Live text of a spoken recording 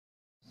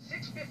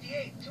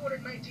288,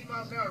 219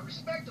 miles an hour,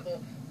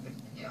 respectable, but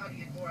you got to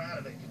get more out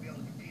of it to be able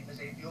to compete in this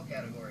A fuel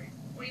category.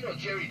 Well, you know,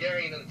 Jerry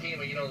Darian and the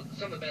team are, you know,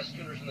 some of the best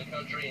tuners in the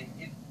country,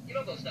 and you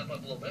know they'll step up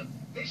a little bit.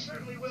 They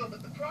certainly will,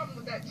 but the problem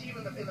with that team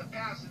in the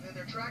past, and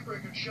their track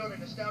record shown in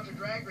Nostalgia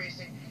Drag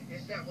Racing,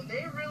 is that when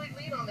they really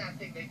lean on that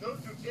thing, they go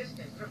through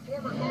pistons. Their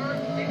former car,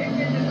 they make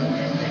it into a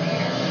piston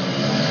here.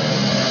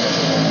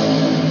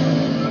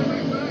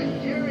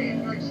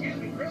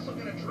 Chris is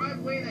going to drive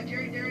away that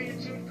Jerry Darian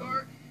tuned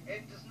car,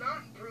 and does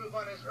not improve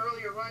on his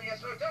earlier run.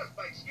 Yes, so it does,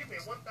 but excuse me,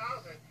 at 1,000,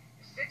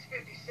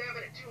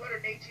 657 at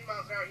 218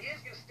 miles an hour. He is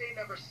going to stay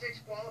number 6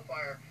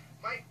 qualifier.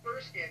 Mike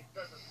Burskin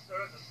does a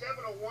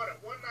 701 at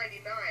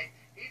 199.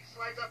 He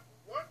slides up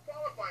one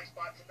qualifying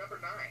spot to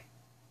number 9.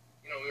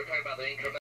 You know, we were talking about the increment.